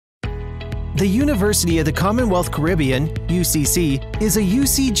The University of the Commonwealth Caribbean, UCC, is a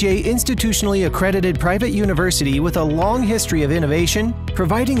UCJ institutionally accredited private university with a long history of innovation,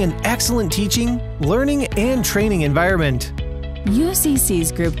 providing an excellent teaching, learning, and training environment.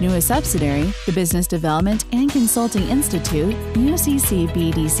 UCC's group newest subsidiary, the Business Development and Consulting Institute, UCC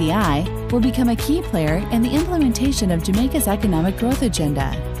BDCI, will become a key player in the implementation of Jamaica's economic growth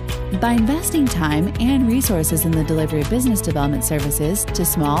agenda. By investing time and resources in the delivery of business development services to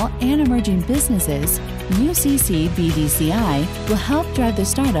small and emerging businesses, UCC BDCI will help drive the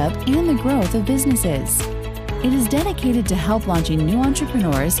startup and the growth of businesses. It is dedicated to help launching new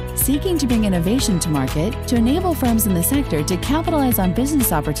entrepreneurs seeking to bring innovation to market, to enable firms in the sector to capitalize on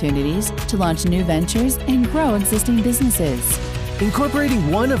business opportunities, to launch new ventures, and grow existing businesses.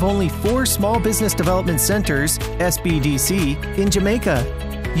 Incorporating one of only 4 small business development centers, SBDC, in Jamaica.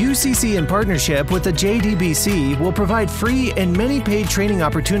 UCC, in partnership with the JBDC, will provide free and many paid training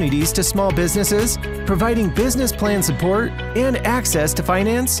opportunities to small businesses, providing business plan support and access to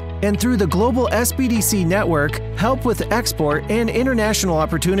finance, and through the global SBDC network, help with export and international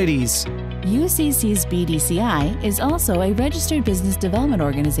opportunities. UCC's BDCI is also a registered business development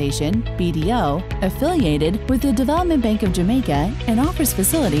organization, BDO, affiliated with the Development Bank of Jamaica and offers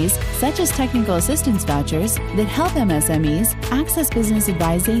facilities such as technical assistance vouchers that help MSMEs access business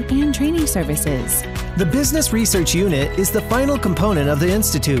advising and training services. The Business Research Unit is the final component of the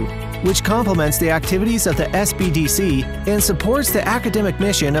Institute, which complements the activities of the SBDC and supports the academic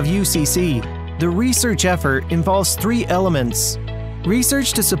mission of UCC. The research effort involves 3 elements: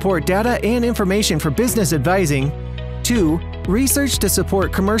 research to support data and information for business advising, 2. research to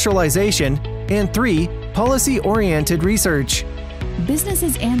support commercialization, and 3. policy-oriented research.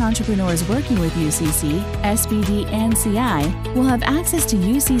 Businesses and entrepreneurs working with UCC, SBD, and CI will have access to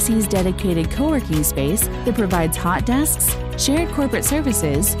UCC's dedicated co-working space that provides hot desks, shared corporate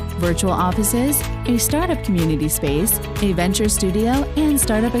services, virtual offices, a startup community space, a venture studio, and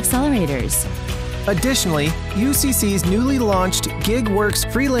startup accelerators. Additionally, UCC's newly launched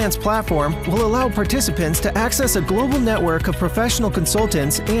GigWorks freelance platform will allow participants to access a global network of professional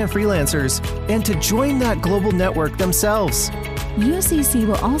consultants and freelancers, and to join that global network themselves. UCC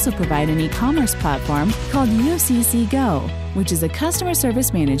will also provide an e-commerce platform called UCC Go, which is a customer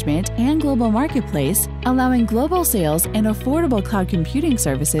service management and global marketplace allowing global sales and affordable cloud computing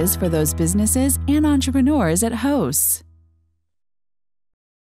services for those businesses and entrepreneurs it hosts.